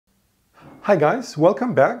Hi guys,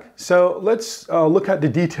 welcome back. So let's look at the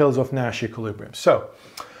details of Nash equilibrium. So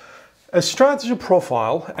a strategy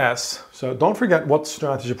profile S, so don't forget what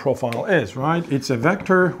strategy profile is, right? It's a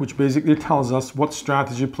vector which basically tells us what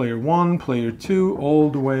strategy player 1, player 2, all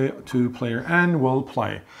the way to player N will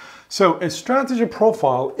play. So a strategy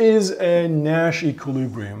profile is a Nash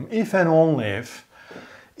equilibrium if and only if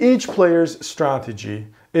each player's strategy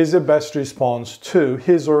is the best response to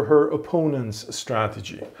his or her opponent's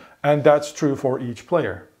strategy. And that's true for each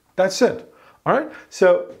player. That's it. All right.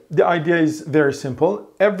 So the idea is very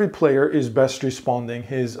simple. Every player is best responding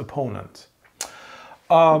his opponent.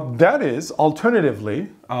 That is, alternatively,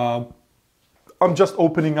 I'm just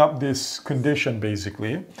opening up this condition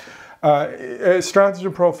basically. A strategy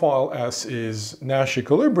profile S is Nash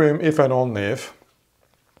equilibrium if and only if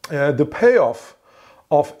the payoff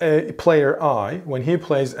of a player I when he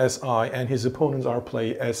plays Si and his opponents are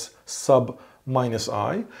play S sub minus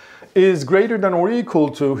I is greater than or equal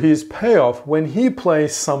to his payoff when he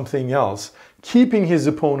plays something else, keeping his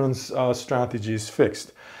opponent's strategies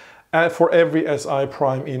fixed for every Si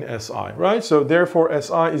prime in Si, right? So therefore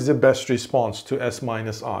Si is the best response to S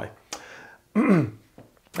minus I.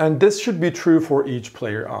 And this should be true for each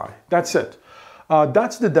player I. That's it.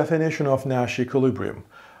 That's the definition of Nash equilibrium.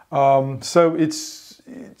 So it's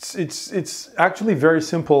actually very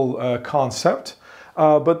simple concept.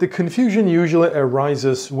 But the confusion usually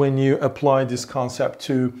arises when you apply this concept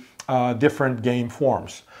to different game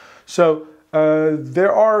forms. So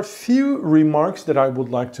there are a few remarks that I would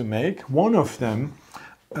like to make. One of them,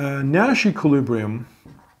 Nash equilibrium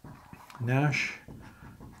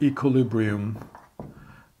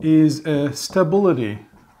is a stability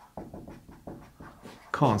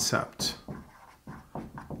concept.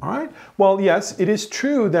 All right. Well, yes, it is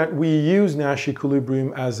true that we use Nash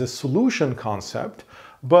equilibrium as a solution concept,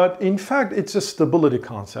 but in fact, it's a stability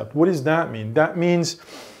concept. What does that mean? That means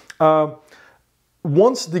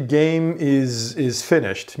once the game is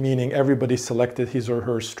finished, meaning everybody selected his or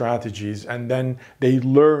her strategies, and then they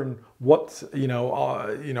learn what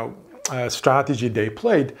strategy they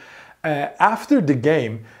played. After the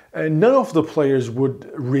game, none of the players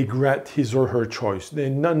would regret his or her choice.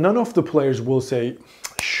 None of the players will say,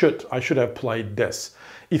 I should have played this.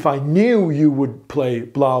 If I knew you would play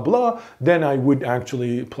blah, blah, then I would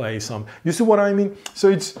actually play some. You see what I mean? So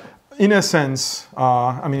it's, in a sense,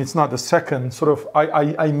 I mean, it's not the second, sort of,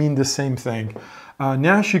 I mean the same thing.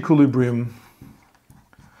 Nash equilibrium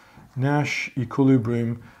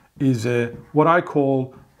is what I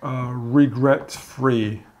call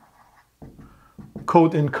regret-free,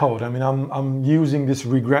 quote unquote. I mean, I'm using this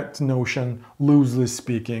regret notion loosely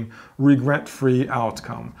speaking, regret-free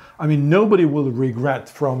outcome. I mean, nobody will regret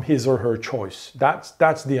from his or her choice.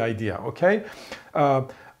 That's the idea, okay?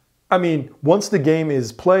 I mean, once the game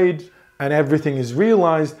is played and everything is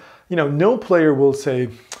realized, no player will say,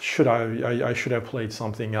 I should have played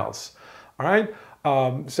something else, all right?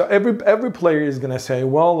 So every player is gonna say,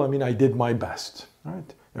 well, I mean, I did my best, all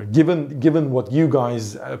right? Given what you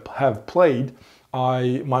guys have played,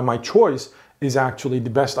 my choice is actually the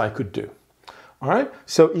best I could do. All right.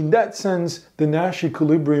 So in that sense, the Nash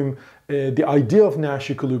equilibrium, the idea of Nash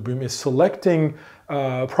equilibrium is selecting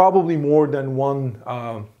probably more than one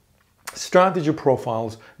strategy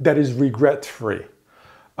profiles that is regret-free.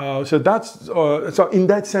 So that's so in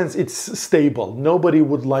that sense, it's stable. Nobody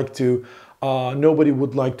would like to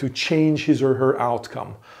change his or her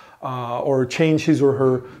outcome. Or change his or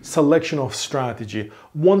her selection of strategy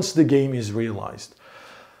once the game is realized.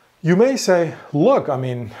 You may say, look, I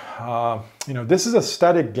mean, this is a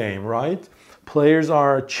static game, right? Players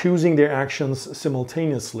are choosing their actions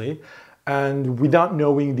simultaneously and without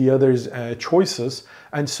knowing the other's choices.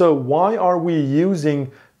 And so why are we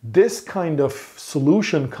using this kind of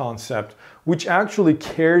solution concept, which actually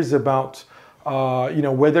cares about,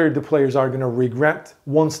 whether the players are going to regret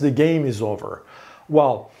once the game is over?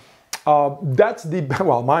 Well,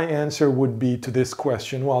 my answer would be to this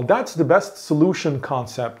question, well, that's the best solution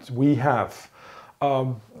concept we have.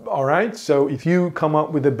 All right, so if you come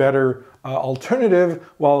up with a better alternative,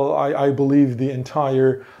 well, I believe the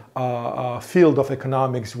entire field of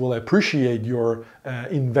economics will appreciate your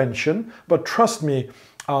invention. But trust me,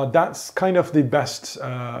 that's kind of the best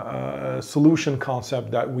solution concept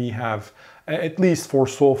that we have, at least for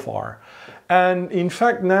so far. And in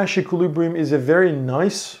fact, Nash equilibrium is a very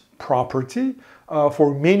nice property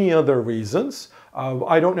for many other reasons.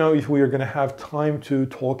 I don't know if we are going to have time to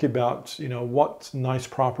talk about what nice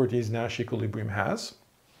properties Nash equilibrium has.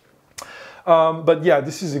 But yeah,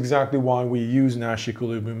 this is exactly why we use Nash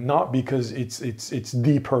equilibrium, not because it's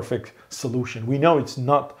the perfect solution. We know it's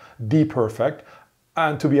not the perfect.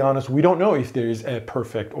 And to be honest, we don't know if there is a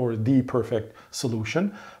perfect or the perfect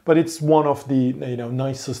solution, but it's one of the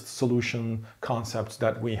nicest solution concepts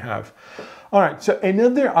that we have. All right, so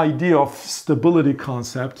another idea of stability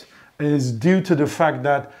concept is due to the fact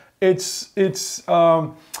that it's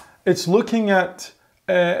looking at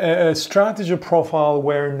a strategy profile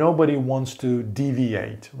where nobody wants to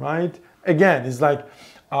deviate, right? Again, it's like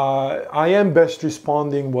I am best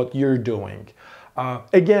responding what you're doing.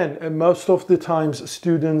 Again, most of the times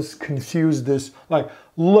students confuse this, like,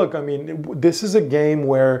 look, I mean, this is a game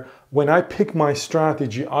where when I pick my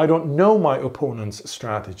strategy, I don't know my opponent's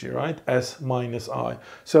strategy, right? S minus I.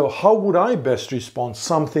 So how would I best respond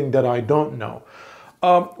something that I don't know?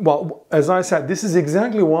 Well, as I said, this is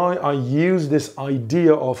exactly why I use this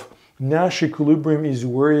idea of Nash equilibrium is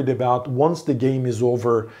worried about once the game is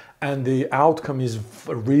over and the outcome is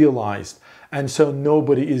realized. And so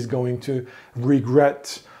nobody is going to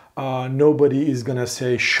regret, nobody is going to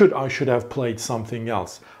say, I should have played something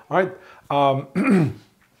else. All right.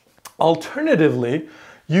 Alternatively,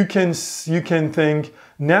 you can think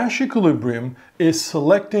Nash equilibrium is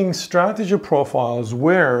selecting strategy profiles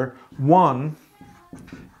where, one,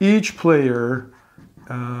 each player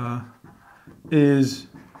is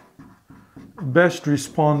best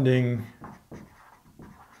responding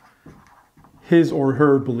his or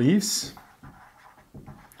her beliefs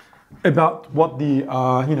about what the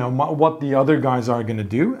what the other guys are going to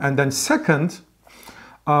do, and then second,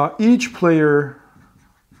 each player's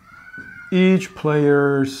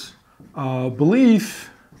belief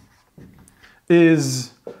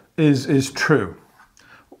is true.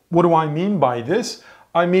 What do I mean by this?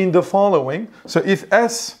 I mean the following. So if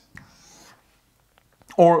S,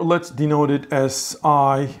 or let's denote it as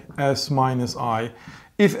I, S minus I.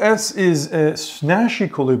 If S is a Nash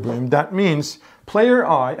equilibrium, that means player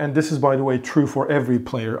I, and this is, by the way, true for every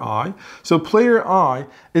player I. So player I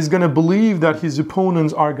is going to believe that his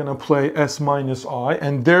opponents are going to play S minus I,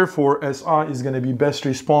 and therefore SI is going to be best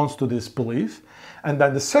response to this belief. And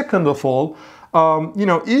then the second of all,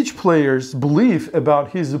 each player's belief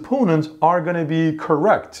about his opponents are going to be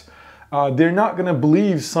correct. They're not going to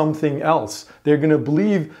believe something else. They're going to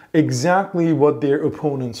believe exactly what their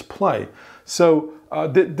opponents play. So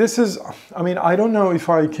this is, I mean, I don't know if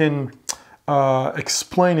I can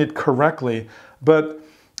explain it correctly, but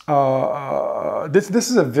this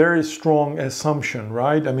is a very strong assumption,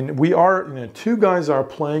 right? I mean, we are, two guys are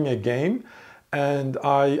playing a game, and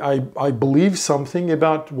I believe something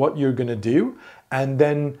about what you're going to do, and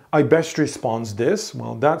then I best responds this.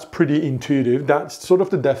 Well, that's pretty intuitive. That's sort of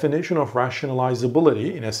the definition of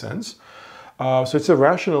rationalizability in a sense. So it's a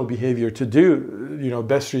rational behavior to do,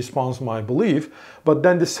 best response my belief. But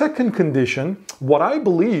then the second condition, what I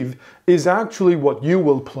believe is actually what you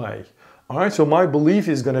will play. All right, so my belief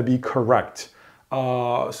is going to be correct.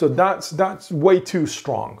 So that's way too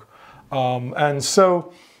strong. And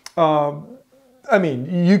so, I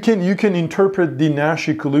mean, you can interpret the Nash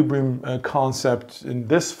equilibrium concept in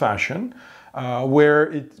this fashion, where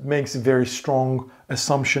it makes a very strong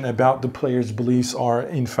assumption about the player's beliefs are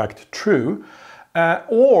in fact true,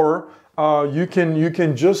 or you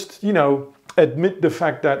can just admit the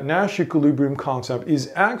fact that Nash equilibrium concept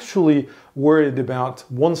is actually worried about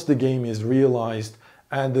once the game is realized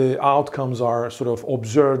and the outcomes are sort of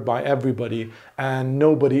observed by everybody, and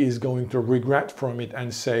nobody is going to regret from it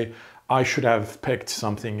and say, I should have picked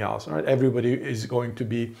something else. Right? Everybody is going to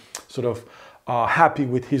be sort of happy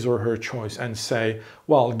with his or her choice and say,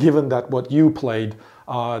 well, given that what you played,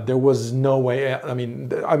 there was no way.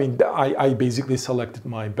 I basically selected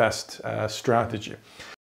my best strategy.